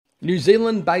New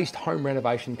Zealand-based home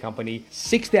renovation company,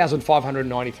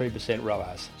 6,593%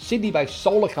 ROAS. Sydney-based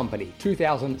solar company,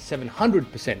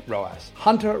 2,700% ROAS.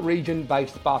 Hunter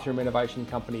region-based bathroom renovation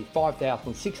company,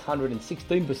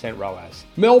 5,616% ROAS.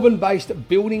 Melbourne-based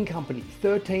building company,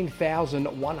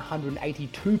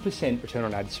 13,182% return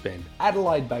on ad spend.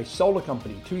 Adelaide-based solar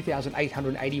company,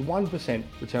 2,881%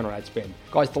 return on ad spend.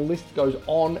 Guys, the list goes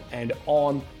on and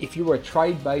on. If you're a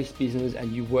trade-based business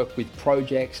and you work with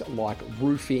projects like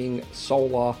roofing,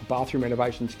 solar, bathroom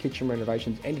renovations, kitchen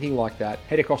renovations, anything like that,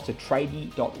 head across to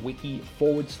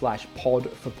tradie.wiki/pod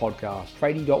for podcast.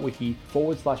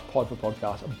 Tradie.wiki/pod for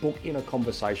podcast. Book in a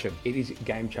conversation. It is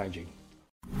game changing.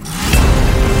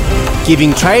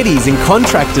 Giving tradies and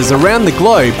contractors around the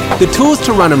globe the tools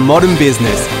to run a modern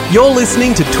business. You're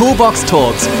listening to Toolbox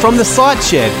Talks from the Site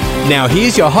Shed. Now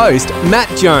here's your host, Matt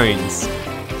Jones.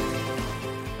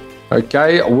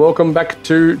 Okay, welcome back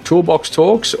to Toolbox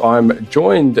Talks. I'm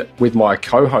joined with my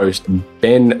co-host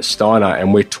Ben Steiner,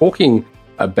 and we're talking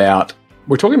about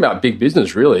big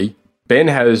business. Really, Ben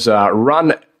has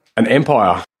run an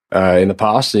empire in the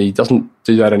past. He doesn't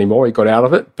do that anymore. He got out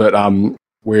of it, but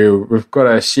we've got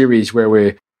a series where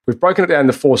we've broken it down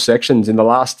into 4 sections. In the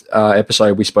last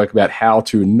episode, we spoke about how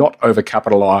to not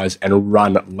overcapitalize and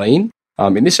run lean.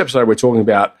 In this episode, we're talking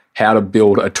about how to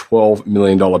build a $12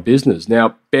 million business.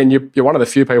 Now, Ben, you're one of the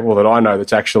few people that I know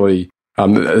that's actually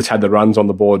that's had the runs on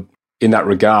the board in that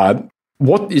regard.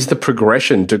 What is the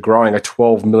progression to growing a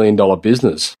 $12 million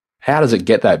business? How does it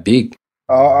get that big?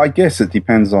 I guess it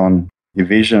depends on your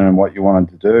vision and what you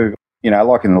wanted to do. You know,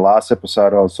 like in the last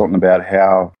episode, I was talking about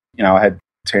how, you know, I had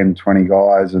 10, 20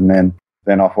 guys, and then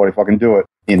I thought if I can do it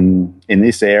in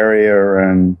this area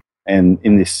and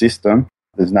in this system,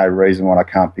 there's no reason why I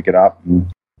can't pick it up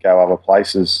and go other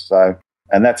places. So,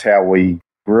 and that's how we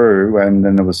grew. And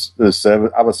then there's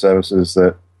other services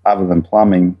that, other than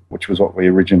plumbing, which was what we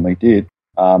originally did,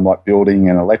 like building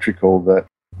and electrical, that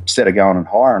instead of going and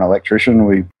hire an electrician,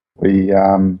 we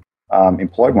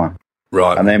employed one.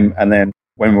 Right. And then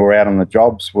when we were out on the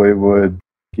jobs, we would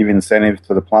give incentive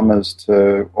to the plumbers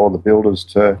or the builders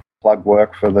to plug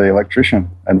work for the electrician,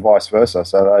 and vice versa.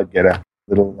 So they'd get a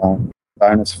little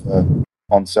bonus for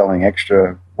on selling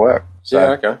extra work. So,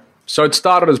 yeah, okay. So it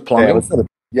started as plumbing.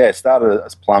 It started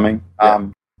as plumbing. Yeah.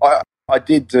 I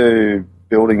did do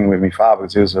building with my father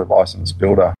because he was a licensed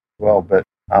builder as well. But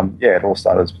it all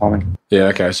started as plumbing. Yeah,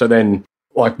 okay. So then,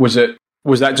 like, was that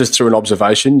just through an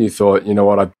observation? You thought, you know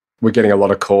what, we're getting a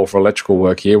lot of call for electrical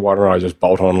work here. Why don't I just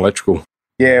bolt on electrical?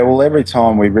 Yeah, well, every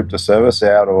time we ripped a service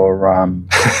out or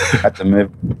had to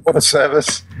move for a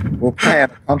service, we're paying a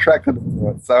contractor to do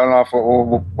it. So I thought,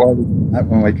 well, why would we do that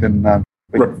when we can do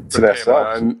it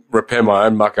ourselves? Repair my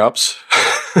own muck-ups.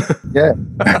 Yeah.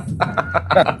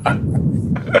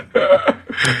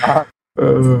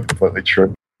 Completely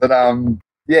true. But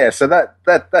so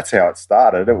that's how it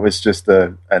started. It was just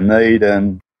a need,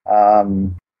 and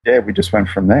we just went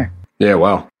from there. Yeah,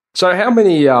 wow. So how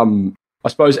many I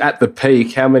suppose at the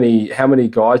peak, how many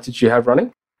guys did you have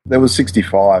running? There was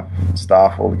 65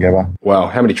 staff altogether. Wow.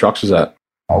 How many trucks was that?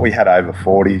 We had over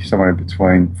 40, somewhere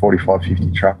between 45,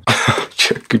 50 trucks.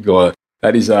 Good guy.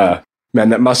 That is, man,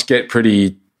 that must get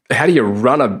pretty. How do you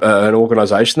run an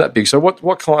organisation that big? So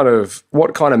what kind of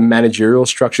managerial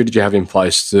structure did you have in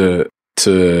place for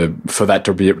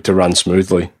that to run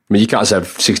smoothly? I mean, you can't have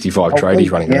 65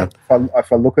 tradies running around.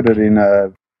 If I look at it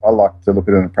I like to look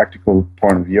at it in a practical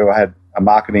point of view. I had a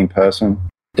marketing person.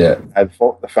 Yeah. Had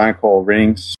the phone call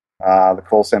rings. The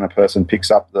call center person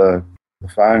picks up the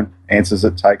phone, answers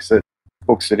it, takes it,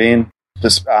 books it in.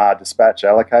 Dispatch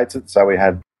allocates it. So we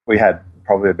had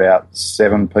probably about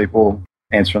 7 people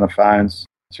answering the phones,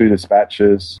 2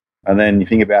 dispatchers, and then you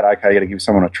think about, okay, you got to give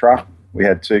someone a truck. We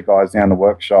had 2 guys down the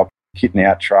workshop kitting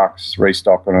out trucks,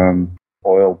 restocking them,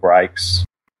 oil, brakes,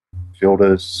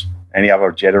 filters, any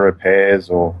other jetter repairs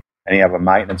or any other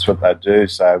maintenance what they do.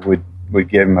 So we'd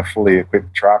give them a fully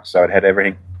equipped truck, so it had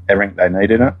everything they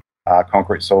needed in it.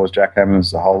 Concrete saws,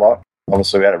 jackhammers, the whole lot.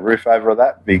 Obviously, we had a roof over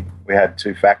that. We had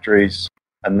 2 factories.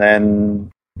 And then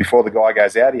before the guy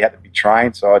goes out, he had to be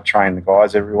trained. So I trained the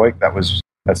guys every week. That's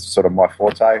sort of my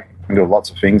forte. I can do lots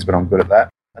of things, but I'm good at that.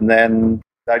 And then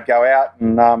they'd go out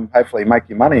and hopefully make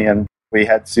you money. And we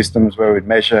had systems where we'd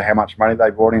measure how much money they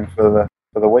brought in for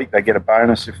the week. They get a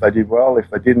bonus if they did well. If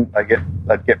they didn't,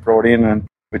 they'd get brought in, and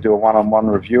we'd do a one-on-one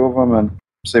review of them and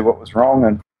see what was wrong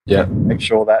and make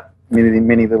sure that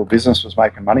mini little business was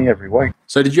making money every week.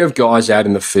 So did you have guys out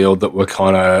in the field that were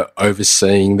kind of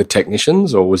overseeing the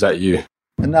technicians, or was that you?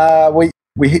 No,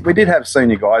 we did have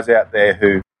senior guys out there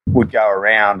who would go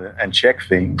around and check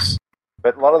things,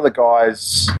 but a lot of the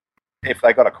guys if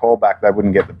they got a call back, they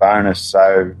wouldn't get the bonus.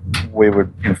 So we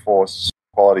would enforce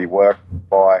quality work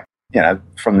by,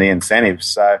 from the incentives.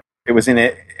 So it was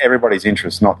in everybody's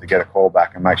interest not to get a call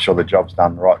back and make sure the job's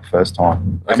done right the first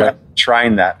time. Okay. And we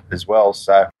train that as well.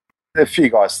 So a few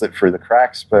guys slipped through the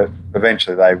cracks, but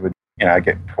eventually they would,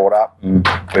 get caught up and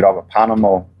we'd either punt them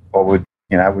or would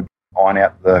iron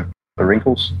out the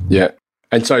wrinkles. Yeah.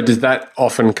 And so does that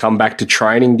often come back to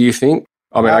training, do you think?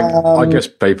 I mean, I guess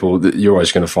you're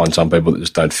always going to find some people that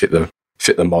just don't fit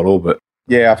the model, but...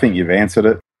 Yeah, I think you've answered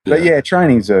it. Yeah. But yeah,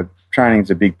 training's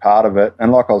a big part of it.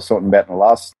 And like I was talking about in the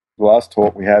last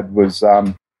talk we had was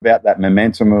about that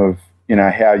momentum of,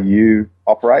 how you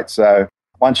operate. So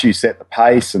once you set the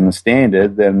pace and the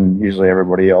standard, then usually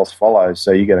everybody else follows.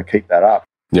 So you got to keep that up.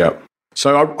 Yeah.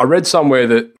 So I read somewhere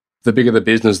that the bigger the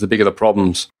business, the bigger the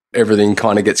problems, everything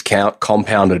kind of gets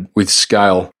compounded with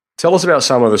scale. Tell us about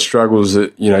some of the struggles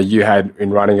that, you had in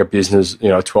running a business, a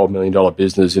 $12 million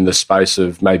business in the space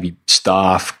of maybe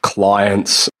staff,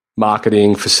 clients,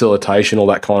 marketing, facilitation, all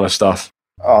that kind of stuff.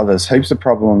 Oh, there's heaps of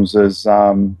problems. Is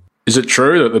it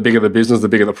true that the bigger the business, the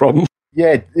bigger the problem?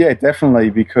 Yeah, definitely,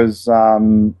 because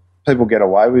people get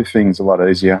away with things a lot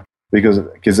easier because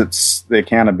it's the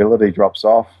accountability drops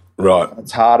off. Right.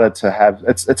 It's harder to have.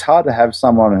 It's hard to have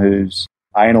someone who's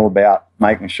anal about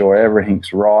making sure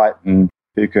everything's right and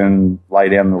who can lay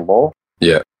down the law.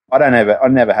 Yeah. I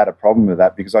never had a problem with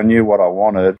that because I knew what I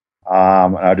wanted,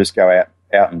 and I just go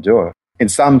out and do it. In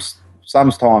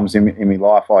sometimes in my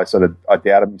life, I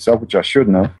doubted myself, which I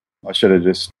shouldn't have. I should have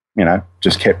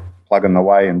just kept plugging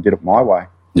away and did it my way.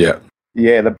 Yeah.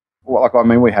 Yeah.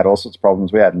 We had all sorts of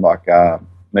problems. We had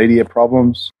media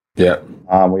problems. Yeah.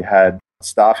 We had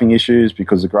staffing issues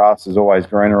because the grass is always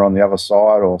greener on the other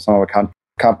side, or some of the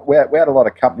we had a lot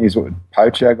of companies that would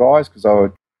poach our guys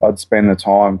because I'd spend the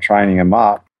time training them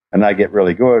up and they get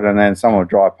really good, and then someone would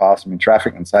drive past them in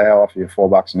traffic and say, "I'll offer you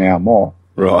 $4 an hour more."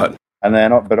 Right. And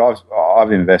then,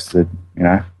 I've invested,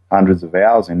 hundreds of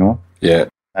hours in them. Yeah.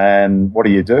 And what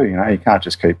do? You can't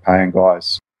just keep paying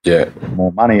guys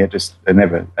more money. It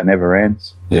never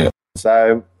ends. Yeah.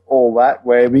 So all that,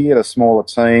 where we get a smaller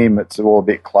team, it's all a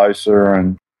bit closer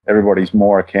and everybody's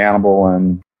more accountable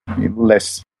and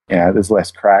less, there's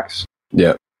less cracks.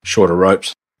 Yeah. Shorter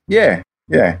ropes. Yeah.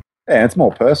 Yeah. And it's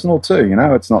more personal too,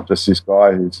 It's not just this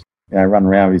guy who's, running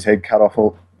around with his head cut off.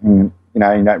 You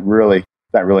don't really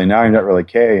know, you don't really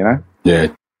care, Yeah.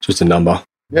 Just a number.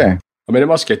 Yeah. I mean, it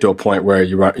must get to a point where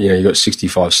you got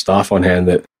 65 staff on hand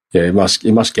that, it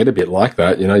must get a bit like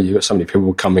that. You've got so many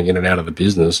people coming in and out of the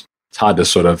business. It's hard to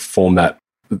sort of form that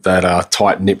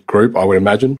tight-knit group, I would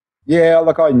imagine. Yeah,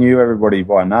 look, I knew everybody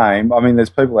by name. I mean, there's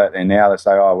people out there now that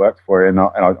say, "Oh, I worked for you," and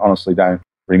I honestly don't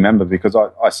remember because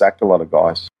I sacked a lot of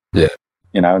guys. Yeah.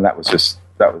 And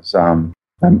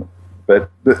but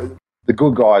the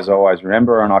good guys I always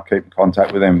remember, and I keep in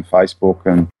contact with them on Facebook,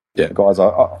 and the guys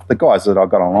that I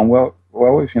got along well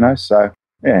with, so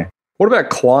yeah. What about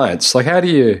clients? Like, how do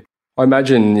you, I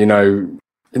imagine,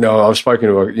 I've spoken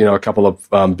to a couple of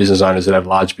business owners that have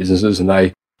large businesses, and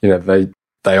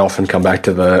they often come back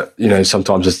to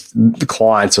sometimes it's, the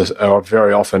clients are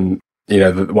very often,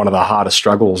 one of the hardest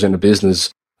struggles in a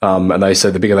business. And they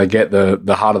say the bigger they get,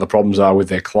 the harder the problems are with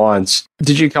their clients.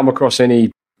 Did you come across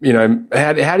any,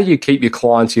 how do you keep your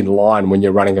clients in line when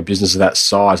you're running a business of that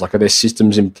size? Like, are there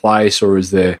systems in place, or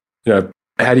is there,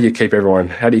 how do you keep everyone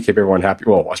happy?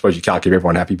 Well, I suppose you can't keep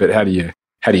everyone happy, but how do you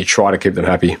try to keep them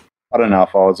happy? I don't know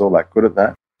if I was all that good at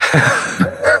that.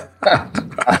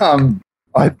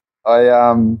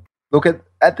 I look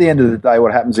at the end of the day,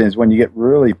 what happens is when you get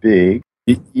really big,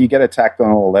 you get attacked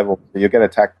on all levels. You get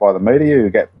attacked by the media, you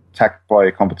get attacked by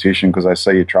your competition because they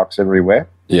see your trucks everywhere.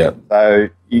 Yeah. So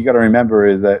you got to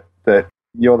remember that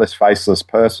you're this faceless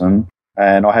person,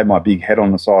 and I had my big head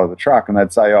on the side of the truck, and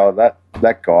they'd say, "Oh,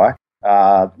 that guy,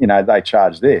 they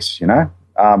charge this,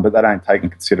 but they don't take in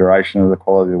consideration of the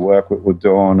quality of the work that we're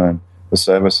doing and the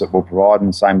service that we'll provide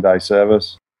and same day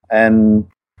service." And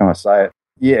can I say it?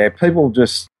 Yeah, people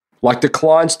just. Like the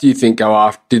clients, do you think do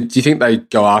you think they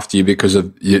go after you because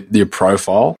of your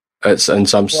profile in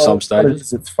some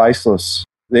stages? It's faceless.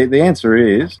 The answer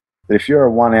is that if you're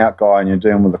a one-out guy and you're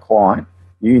dealing with a client,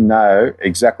 you know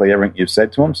exactly everything you've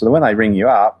said to them. So that when they ring you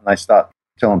up and they start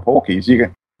telling porkies,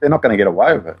 they're not going to get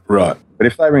away with it. Right. But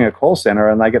if they ring a call center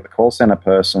and they get the call center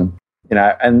person,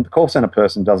 and the call center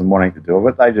person doesn't want anything to do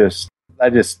with it, they just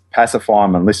pacify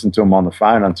them and listen to them on the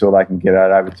phone until they can get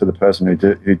it over to the person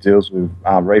who deals with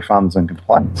refunds and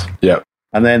complaints. Yeah.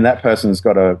 And then that person's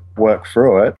got to work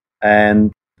through it,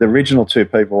 and the original two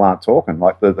people aren't talking.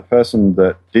 Like the person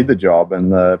that did the job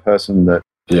and the person that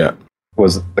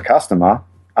was the customer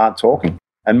aren't talking.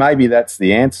 And maybe that's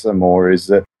the answer more, is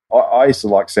that I used to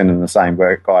like sending the same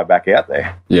guy back out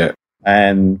there. Yeah.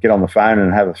 And get on the phone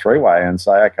and have a three-way and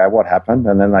say, okay, what happened?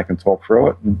 And then they can talk through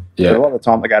it. And Yeah. but a lot of the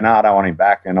time they go, no, I don't want him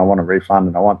back, and I want a refund,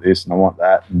 and I want this and I want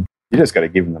that. And you just got to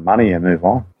give them the money and move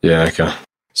on. Yeah. Okay.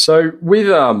 So with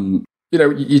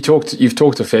you've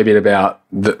talked a fair bit about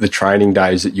the training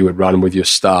days that you would run with your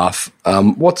staff.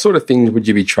 What sort of things would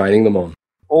you be training them on?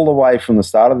 All the way from the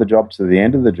start of the job to the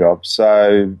end of the job.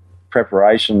 So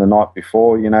preparation the night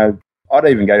before, I'd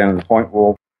even go down to the point,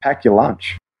 well, pack your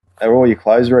lunch. Are all your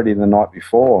clothes ready the night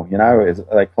before? Are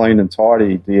they clean and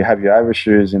tidy? Do you have your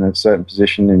overshoes in a certain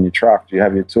position in your truck? Do you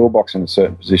have your toolbox in a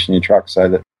certain position in your truck, so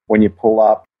that when you pull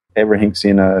up, everything's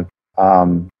in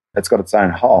it's got its own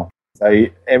hole. So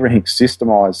everything's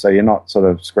systemized, so you're not sort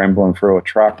of scrambling through a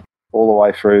truck all the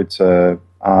way through to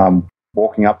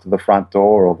walking up to the front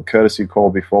door, or the courtesy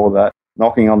call before that,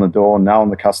 knocking on the door,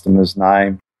 knowing the customer's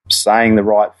name, saying the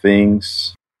right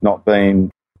things, not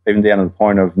being, even down to the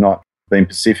point of not being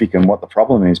specific in what the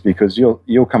problem is, because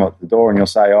you'll come up the door and you'll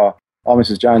say, oh,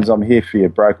 Mrs. Jones, I'm here for your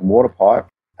broken water pipe.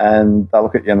 And they'll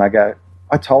look at you and they go,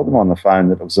 I told them on the phone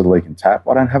that it was a leaking tap.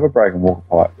 I don't have a broken water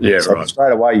pipe. Yeah, so right.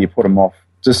 Straight away you put them off.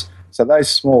 So those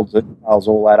small details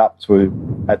all add up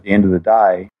to, at the end of the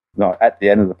day, at the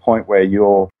end of the point where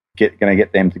you're going to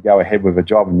get them to go ahead with a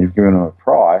job and you've given them a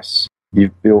price,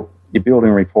 you're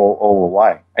building rapport all the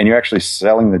way, and you're actually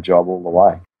selling the job all the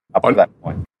way up to that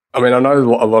point. I mean, I know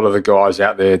a lot of the guys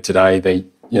out there today,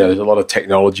 there's a lot of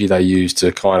technology they use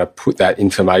to kind of put that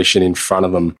information in front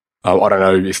of them. I don't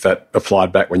know if that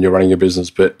applied back when you're running your business,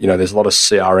 but, there's a lot of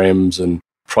CRMs and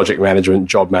project management,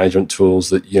 job management tools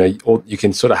that, you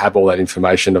can sort of have all that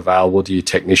information available to your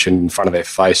technician in front of their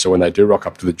face. So when they do rock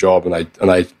up to the job and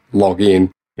they log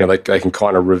in, they can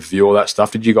kind of review all that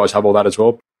stuff. Did you guys have all that as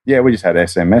well? Yeah, we just had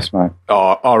SMS, mate.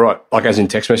 Oh, right. Like as in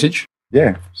text message?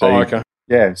 Yeah. So okay.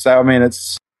 Yeah. So, I mean,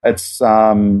 they just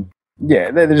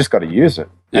got to use it.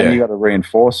 Yeah. And you got to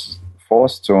reinforce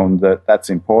to them that that's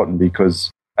important,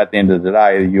 because at the end of the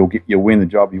day, you'll win the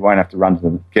job. You won't have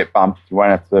to get bumped. You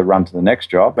won't have to run to the next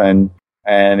job. And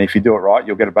if you do it right,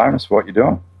 you'll get a bonus for what you're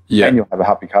doing. Yeah. And you'll have a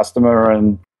happy customer,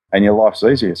 and your life's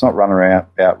easier. It's not running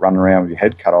around with your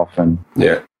head cut off. And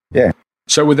yeah. Yeah.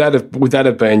 So would that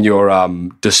have been your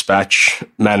dispatch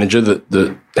manager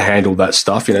that handled that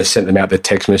stuff? Sent them out their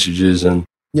text messages and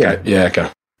yeah. Okay.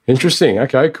 Interesting.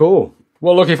 Okay. Cool.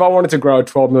 Well, look, if I wanted to grow a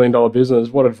 $12 million business,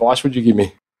 what advice would you give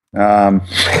me?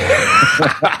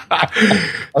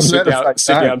 Sit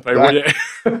down, people.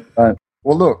 Yeah.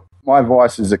 Well, look, my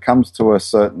advice is, it comes to a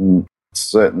certain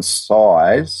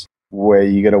size where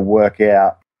you got to work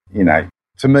out.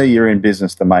 To me, you're in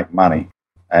business to make money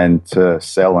and to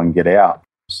sell and get out.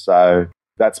 So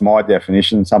that's my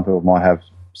definition. Some people might have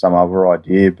some other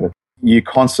idea, but you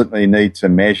constantly need to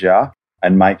measure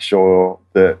and make sure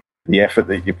that the effort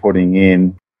that you're putting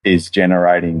in is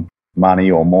generating money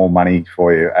or more money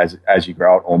for you as you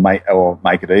grow it, or make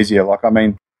it easier. Like, I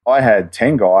mean, I had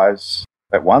 10 guys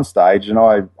at one stage, and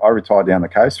I retired down the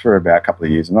coast for about a couple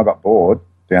of years, and I got bored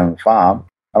down on the farm,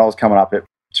 and I was coming up at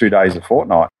 2 days a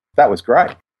fortnight. That was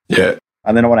great. Yeah.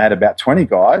 And then when I had about 20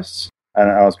 guys and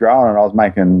I was growing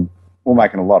and we're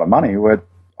making a lot of money.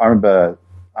 I remember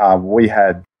we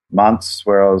had months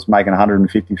where I was making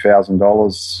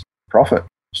 $150,000 profit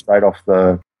straight off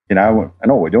and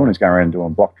all we're doing is going around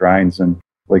doing block drains and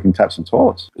leaking taps and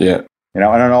toilets. Yeah. And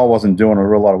I wasn't doing a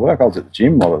real lot of work. I was at the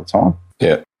gym a lot of the time.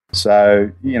 Yeah.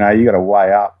 So, you got to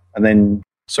weigh up, and then...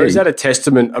 So is that a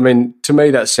testament? I mean, to me,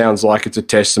 that sounds like it's a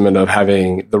testament of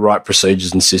having the right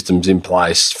procedures and systems in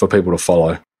place for people to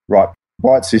follow. Right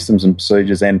systems and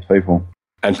procedures and people.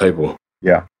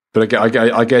 Yeah. But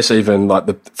I guess even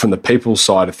like from the people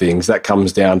side of things, that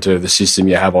comes down to the system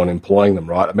you have on employing them,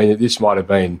 right? I mean, this might have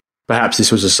been, perhaps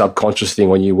this was a subconscious thing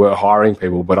when you were hiring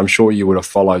people, but I'm sure you would have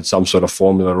followed some sort of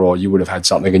formula, or you would have had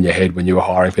something in your head when you were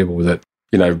hiring people that,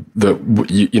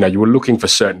 you were looking for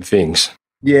certain things.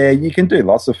 Yeah, you can do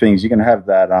lots of things. You can have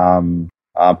that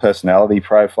personality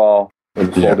profile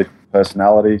with the 4 different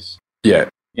personalities. Yeah.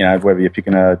 Whether you're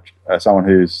picking someone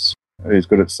who's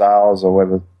good at sales, or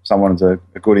whether someone's a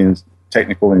good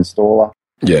technical installer.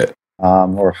 Yeah.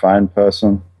 Or a phone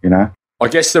person, I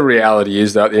guess the reality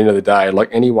is that at the end of the day, like,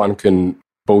 anyone can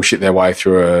bullshit their way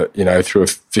through a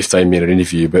 15-minute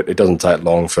interview, but it doesn't take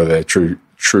long for their true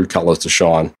colours to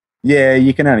shine. Yeah,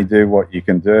 you can only do what you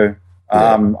can do.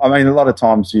 Yeah. I mean, a lot of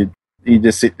times you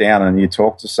just sit down and you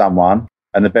talk to someone,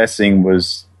 and the best thing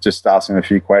was just asking a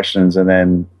few questions, and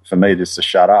then for me just to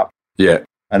shut up. Yeah.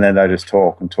 And then they just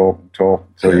talk until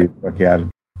you work out,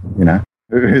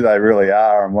 who they really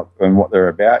are and what they're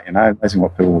about. Amazing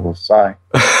what people will say.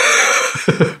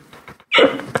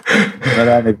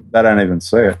 They don't even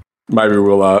see it. Maybe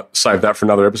we'll save that for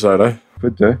another episode, eh?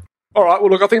 Could do. All right.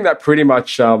 Well, look, I think that pretty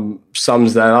much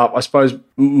sums that up. I suppose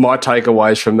my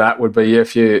takeaways from that would be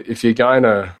if you're going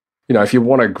to, if you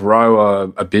want to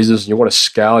grow a business and you want to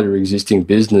scale your existing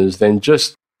business, then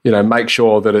just, make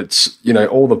sure that it's,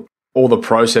 all the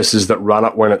processes that run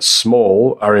it when it's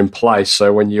small are in place.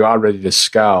 So when you are ready to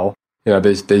scale,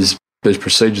 there's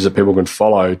procedures that people can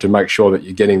follow to make sure that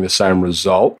you're getting the same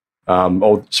result.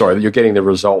 That you're getting the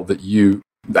result that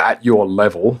at your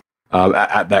level,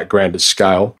 at that grander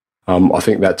scale. I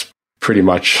think that's pretty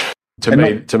much to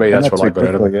me. That's what I got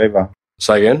out of it. Either.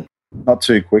 Say again. Not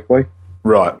too quickly,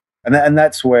 right? And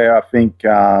that's where I think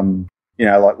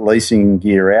like leasing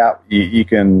gear out, you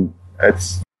can.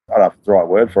 It's I don't know if it's the right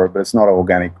word for it, but it's not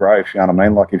organic growth. You know what I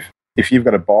mean? Like if you've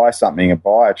got to buy something and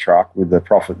buy a truck with the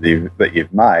profit that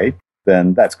you've made,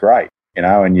 then that's great.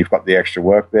 And you've got the extra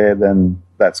work there, then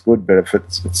that's good. But if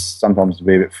it's sometimes to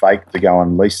be a bit fake to go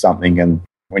and lease something and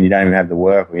when you don't even have the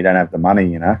work or you don't have the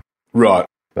money, Right.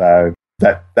 So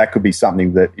that could be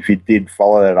something that if you did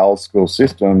follow that old school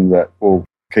system, that will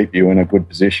keep you in a good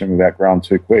position without growing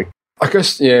too quick. I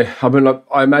guess, yeah. I mean,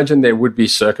 I imagine there would be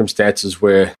circumstances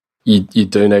where you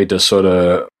do need to sort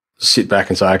of sit back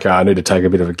and say, okay, I need to take a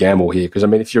bit of a gamble here. Because, I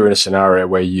mean, if you're in a scenario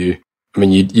where you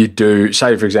do,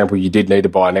 say, for example, you did need to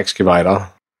buy an excavator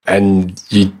and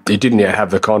you didn't yet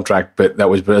have the contract, but that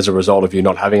was as a result of you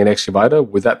not having an excavator,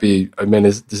 would that be,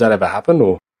 does that ever happen?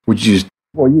 Or would you just...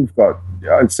 Well,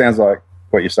 it sounds like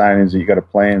what you're saying is that you've got a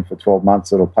plan for 12 months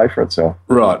that'll pay for itself.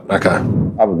 Right, okay.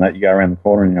 Other than that, you go around the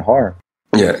corner and you hire it.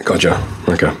 Yeah, gotcha.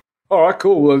 Okay. All right,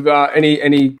 cool. Well,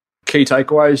 any key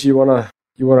takeaways you want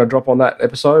to drop on that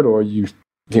episode, or you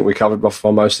think we covered off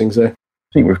on most things there?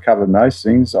 I think we've covered most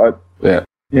things. Yeah.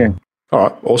 All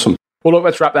right, awesome. Well, look,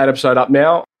 let's wrap that episode up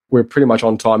now. We're pretty much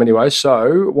on time anyway.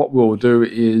 So what we'll do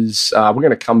is we're going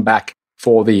to come back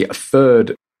for the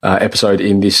third episode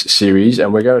in this series,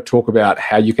 and we're going to talk about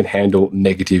how you can handle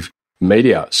negative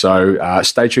media. So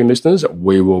stay tuned, listeners.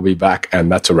 We will be back,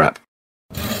 and that's a wrap.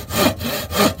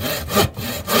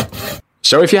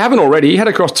 So if you haven't already, head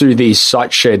across to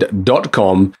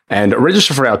thesiteshed.com and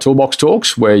register for our Toolbox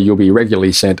Talks, where you'll be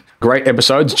regularly sent great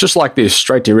episodes just like this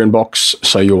straight to your inbox,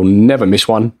 so you'll never miss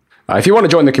one. If you want to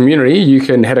join the community, you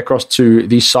can head across to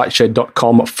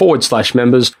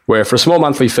thesiteshed.com/members, where for a small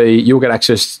monthly fee, you'll get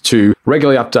access to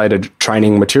regularly updated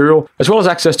training material, as well as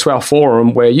access to our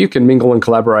forum, where you can mingle and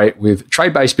collaborate with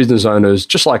trade-based business owners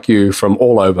just like you from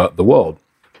all over the world.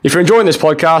 If you're enjoying this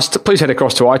podcast, please head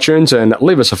across to iTunes and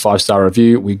leave us a 5-star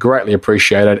review. We greatly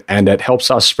appreciate it, and it helps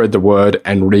us spread the word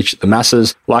and reach the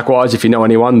masses. Likewise, if you know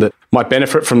anyone that might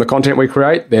benefit from the content we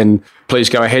create, then please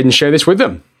go ahead and share this with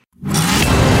them.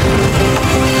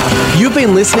 You've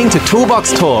been listening to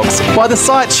Toolbox Talks by The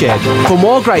Site Shed. For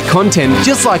more great content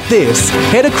just like this,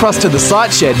 head across to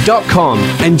thesiteshed.com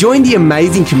and join the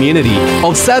amazing community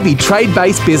of savvy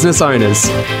trade-based business owners.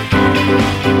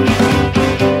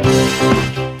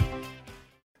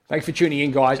 Thanks for tuning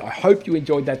in, guys. I hope you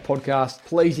enjoyed that podcast.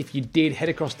 Please, if you did, head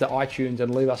across to iTunes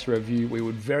and leave us a review. We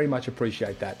would very much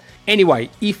appreciate that. Anyway,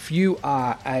 if you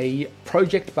are a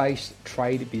project-based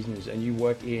trade business and you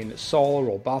work in solar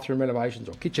or bathroom renovations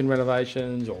or kitchen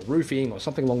renovations or roofing or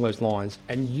something along those lines,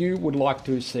 and you would like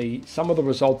to see some of the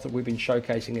results that we've been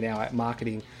showcasing in our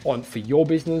marketing for your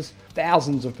business,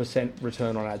 thousands of %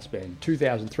 return on ad spend,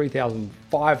 2,000, 3,000,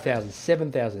 5,000,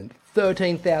 7,000,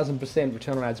 13,000%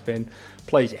 return on ad spend,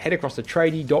 please head across to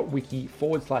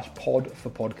tradie.wiki/pod for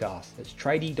podcast. That's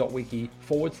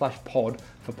tradie.wiki/pod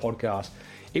for podcast.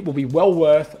 It will be well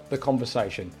worth the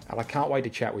conversation, and I can't wait to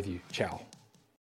chat with you. Ciao.